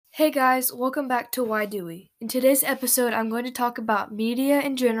Hey guys, welcome back to Why Do We? In today's episode, I'm going to talk about media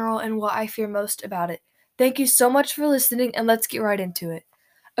in general and what I fear most about it. Thank you so much for listening, and let's get right into it.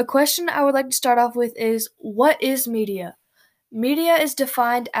 A question I would like to start off with is, what is media? Media is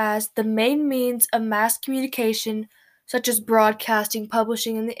defined as the main means of mass communication, such as broadcasting,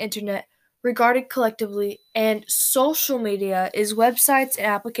 publishing, and the internet, regarded collectively, and social media is websites and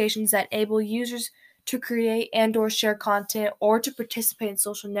applications that enable users to create and/or share content or to participate in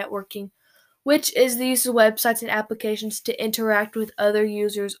social networking, which is the use of websites and applications to interact with other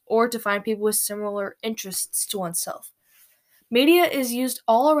users or to find people with similar interests to oneself. Media is used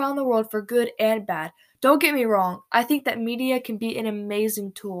all around the world for good and bad. Don't get me wrong, I think that media can be an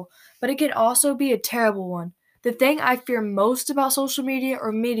amazing tool, but it can also be a terrible one. The thing I fear most about social media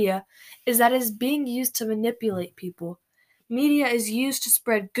or media is that it is being used to manipulate people. Media is used to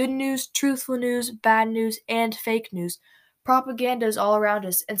spread good news, truthful news, bad news, and fake news. Propaganda is all around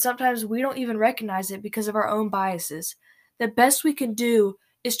us, and sometimes we don't even recognize it because of our own biases. The best we can do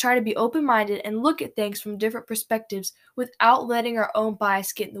is try to be open-minded and look at things from different perspectives without letting our own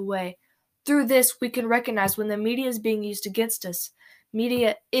bias get in the way. Through this, we can recognize when the media is being used against us.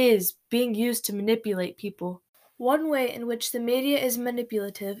 Media is being used to manipulate people. One way in which the media is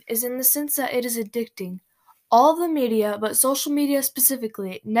manipulative is in the sense that it is addicting. All of the media, but social media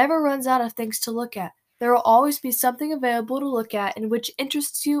specifically, never runs out of things to look at. There will always be something available to look at in which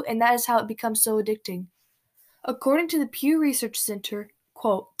interests you, and that is how it becomes so addicting. According to the Pew Research Center,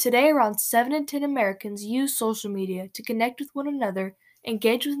 quote, today around 7 in 10 Americans use social media to connect with one another,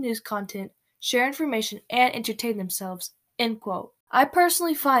 engage with news content, share information, and entertain themselves, end quote. I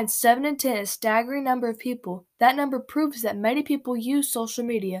personally find 7 in 10 a staggering number of people. That number proves that many people use social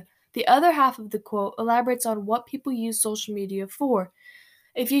media. The other half of the quote elaborates on what people use social media for.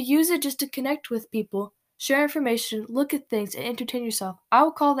 If you use it just to connect with people, share information, look at things, and entertain yourself, I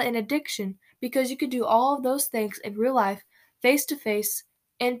would call that an addiction because you could do all of those things in real life, face to face,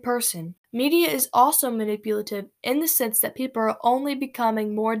 in person. Media is also manipulative in the sense that people are only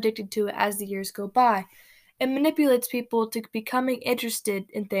becoming more addicted to it as the years go by. It manipulates people to becoming interested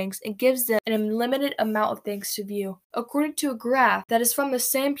in things and gives them an unlimited amount of things to view. According to a graph that is from the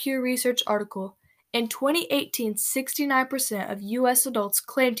same Pew Research article, in 2018, 69% of U.S. adults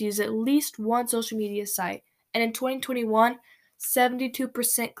claimed to use at least one social media site, and in 2021,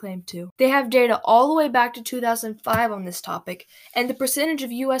 72% claimed to. They have data all the way back to 2005 on this topic, and the percentage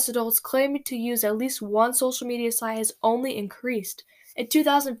of U.S. adults claiming to use at least one social media site has only increased. In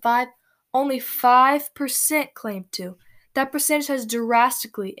 2005, only 5% claimed to. That percentage has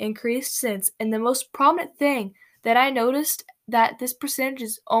drastically increased since, and the most prominent thing that I noticed that this percentage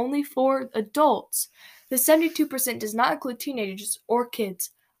is only for adults. The 72% does not include teenagers or kids.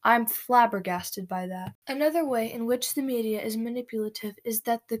 I'm flabbergasted by that. Another way in which the media is manipulative is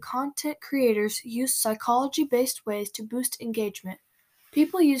that the content creators use psychology-based ways to boost engagement.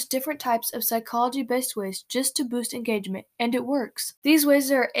 People use different types of psychology-based ways just to boost engagement, and it works. These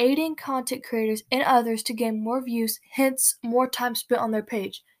ways are aiding content creators and others to gain more views, hence more time spent on their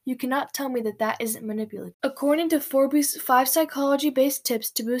page. You cannot tell me that that isn't manipulative. According to Forbes' 5 psychology-based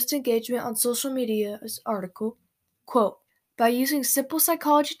tips to boost engagement on social media's article, quote, by using simple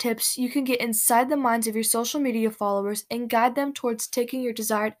psychology tips, you can get inside the minds of your social media followers and guide them towards taking your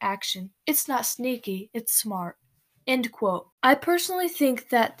desired action. It's not sneaky, it's smart. End quote. I personally think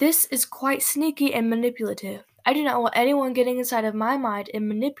that this is quite sneaky and manipulative. I do not want anyone getting inside of my mind and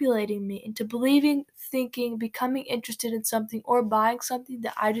manipulating me into believing, thinking, becoming interested in something, or buying something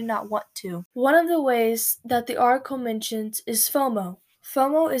that I do not want to. One of the ways that the article mentions is FOMO.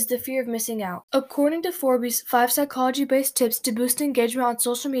 FOMO is the fear of missing out. According to Forbes' 5 psychology-based tips to boost engagement on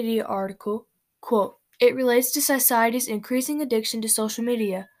social media article, quote, it relates to society's increasing addiction to social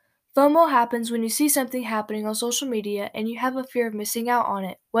media. FOMO happens when you see something happening on social media and you have a fear of missing out on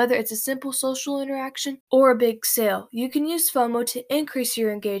it, whether it's a simple social interaction or a big sale. You can use FOMO to increase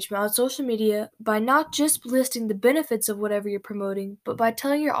your engagement on social media by not just listing the benefits of whatever you're promoting, but by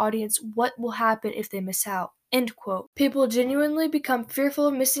telling your audience what will happen if they miss out. End quote. People genuinely become fearful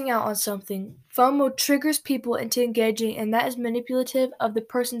of missing out on something. FOMO triggers people into engaging, and that is manipulative of the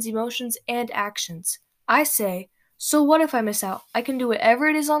person's emotions and actions. I say, so what if I miss out? I can do whatever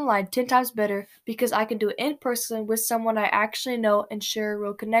it is online 10 times better because I can do it in person with someone I actually know and share a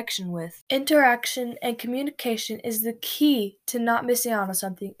real connection with. Interaction and communication is the key to not missing out on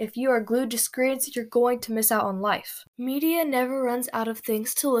something. If you are glued to screens, you're going to miss out on life. Media never runs out of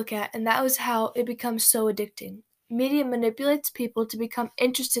things to look at, and that was how it becomes so addicting. Media manipulates people to become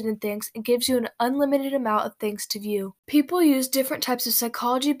interested in things and gives you an unlimited amount of things to view. People use different types of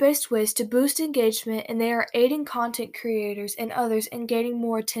psychology-based ways to boost engagement, and they are aiding content creators and others in gaining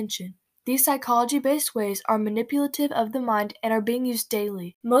more attention. These psychology-based ways are manipulative of the mind and are being used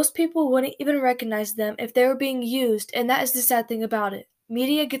daily. Most people wouldn't even recognize them if they were being used, and that is the sad thing about it.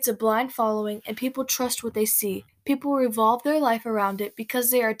 Media gets a blind following, and people trust what they see. People revolve their life around it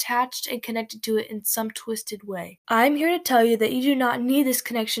because they are attached and connected to it in some twisted way. I'm here to tell you that you do not need this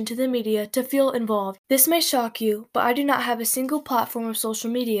connection to the media to feel involved. This may shock you, but I do not have a single platform of social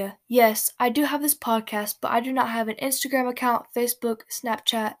media. Yes, I do have this podcast, but I do not have an Instagram account, Facebook,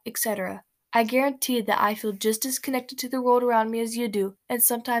 Snapchat, etc. I guarantee that I feel just as connected to the world around me as you do, and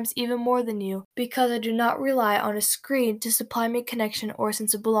sometimes even more than you, because I do not rely on a screen to supply me connection or a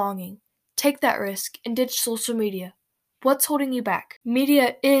sense of belonging. Take that risk and ditch social media. What's holding you back?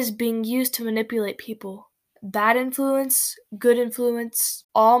 Media is being used to manipulate people. Bad influence, good influence,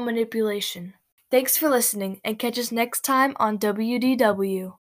 all manipulation. Thanks for listening, and catch us next time on WDW.